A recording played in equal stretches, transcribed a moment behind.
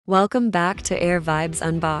Welcome back to Air Vibes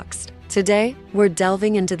Unboxed. Today, we're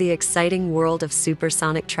delving into the exciting world of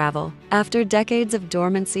supersonic travel. After decades of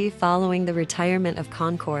dormancy following the retirement of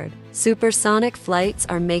Concorde, supersonic flights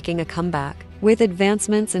are making a comeback. With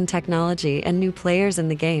advancements in technology and new players in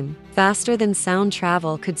the game, faster-than-sound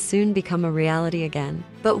travel could soon become a reality again.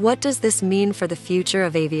 But what does this mean for the future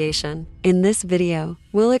of aviation? In this video,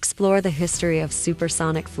 we'll explore the history of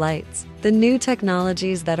supersonic flights, the new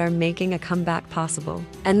technologies that are making a comeback possible,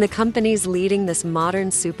 and the companies leading this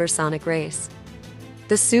modern supersonic race.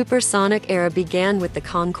 The supersonic era began with the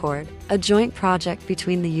Concorde, a joint project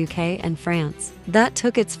between the UK and France, that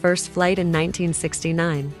took its first flight in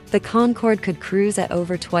 1969. The Concorde could cruise at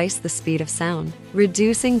over twice the speed of sound,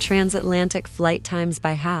 reducing transatlantic flight times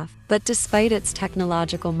by half. But despite its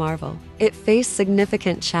technological marvel, it faced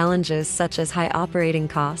significant challenges such as high operating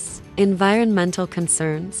costs, environmental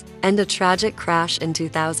concerns, and a tragic crash in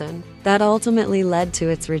 2000 that ultimately led to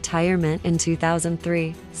its retirement in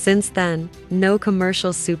 2003. Since then, no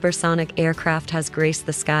commercial supersonic aircraft has graced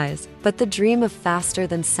the skies, but the dream of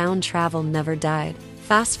faster-than-sound travel never died.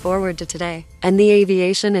 Fast forward to today, and the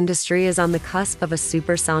aviation industry is on the cusp of a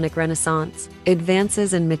supersonic renaissance.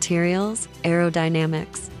 Advances in materials,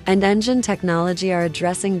 aerodynamics, and engine technology are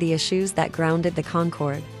addressing the issues that grounded the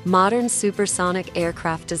Concorde. Modern supersonic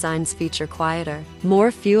aircraft designs feature quieter,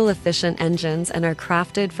 more fuel-efficient engines and are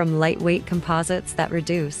crafted from lightweight composites that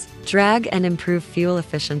reduce drag and improve fuel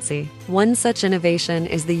efficiency. One such innovation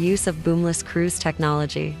is the use of boomless cruise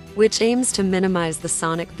technology, which aims to minimize the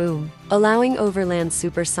sonic boom, allowing overland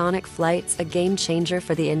supersonic flights, a game changer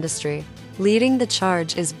for the industry. Leading the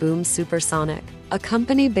charge is Boom Supersonic, a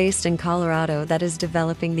company based in Colorado that is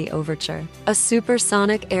developing the Overture, a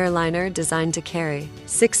supersonic airliner designed to carry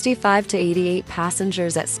 65 to 88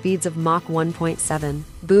 passengers at speeds of Mach 1.7.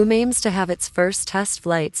 Boom aims to have its first test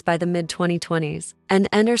flights by the mid-2020s and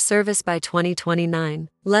enter service by 2029.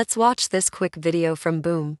 Let's watch this quick video from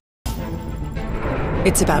Boom.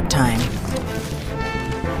 It's about time.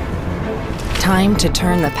 Time to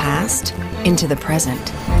turn the past into the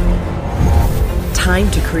present.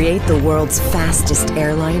 Time to create the world's fastest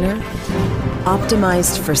airliner,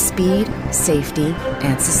 optimized for speed, safety,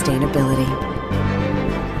 and sustainability.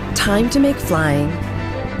 Time to make flying,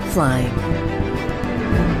 flying.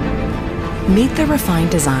 Meet the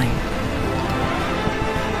refined design.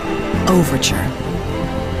 Overture.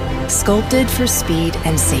 Sculpted for speed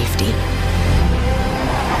and safety.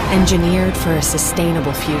 Engineered for a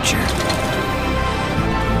sustainable future.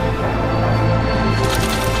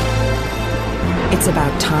 It's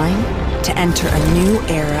about time to enter a new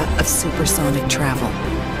era of supersonic travel.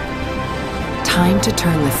 Time to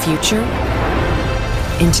turn the future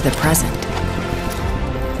into the present.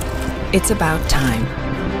 It's about time.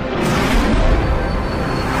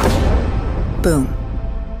 Boom.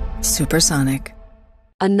 Supersonic.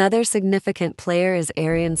 Another significant player is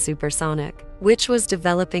Ariane Supersonic, which was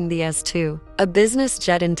developing the S-2, a business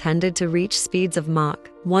jet intended to reach speeds of Mach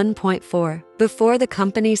 1.4 before the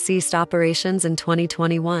company ceased operations in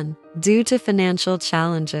 2021 due to financial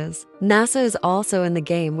challenges. NASA is also in the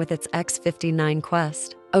game with its X-59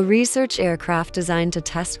 QueSST, a research aircraft designed to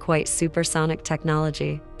test QueSST supersonic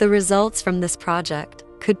technology. The results from this project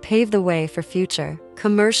could pave the way for future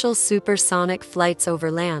commercial supersonic flights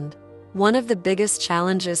over land. One of the biggest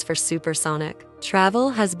challenges for supersonic travel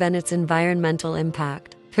has been its environmental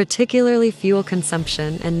impact, particularly fuel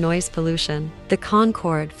consumption and noise pollution. The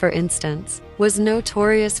Concorde, for instance, was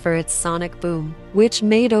notorious for its sonic boom, which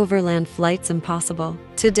made overland flights impossible.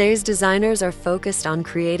 Today's designers are focused on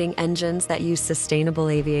creating engines that use sustainable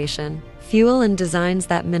aviation fuel and designs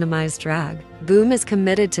that minimize drag. Boom is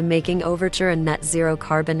committed to making Overture a net-zero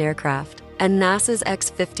carbon aircraft, and NASA's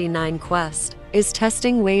X-59 QueSST is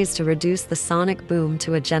testing ways to reduce the sonic boom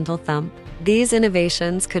to a gentle thump. These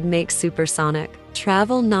innovations could make supersonic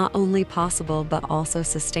travel not only possible but also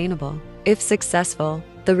sustainable. If successful,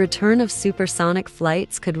 the return of supersonic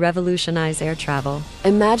flights could revolutionize air travel.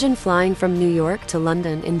 Imagine flying from New York to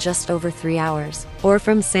London in just over 3 hours, or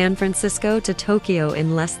from San Francisco to Tokyo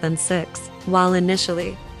in less than 6. While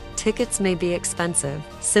initially, tickets may be expensive,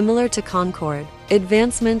 similar to Concorde,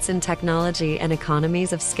 advancements in technology and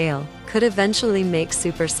economies of scale could eventually make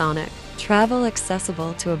supersonic travel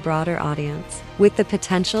accessible to a broader audience, with the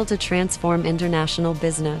potential to transform international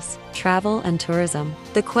business, travel, and tourism.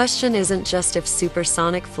 The question isn't just if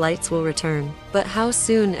supersonic flights will return, but how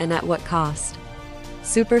soon and at what cost.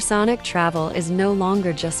 Supersonic travel is no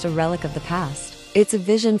longer just a relic of the past. It's a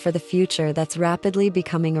vision for the future that's rapidly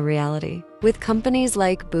becoming a reality. With companies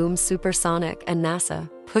like Boom Supersonic and NASA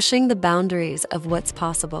pushing the boundaries of what's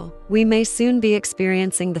possible. We may soon be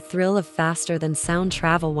experiencing the thrill of faster-than-sound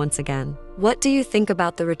travel once again. What do you think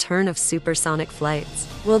about the return of supersonic flights?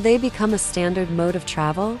 Will they become a standard mode of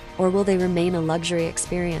travel, or will they remain a luxury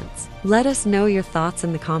experience? Let us know your thoughts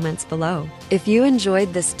in the comments below. If you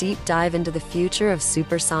enjoyed this deep dive into the future of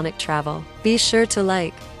supersonic travel, be sure to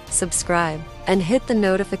like, subscribe, and hit the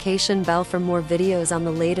notification bell for more videos on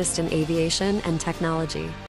the latest in aviation and technology.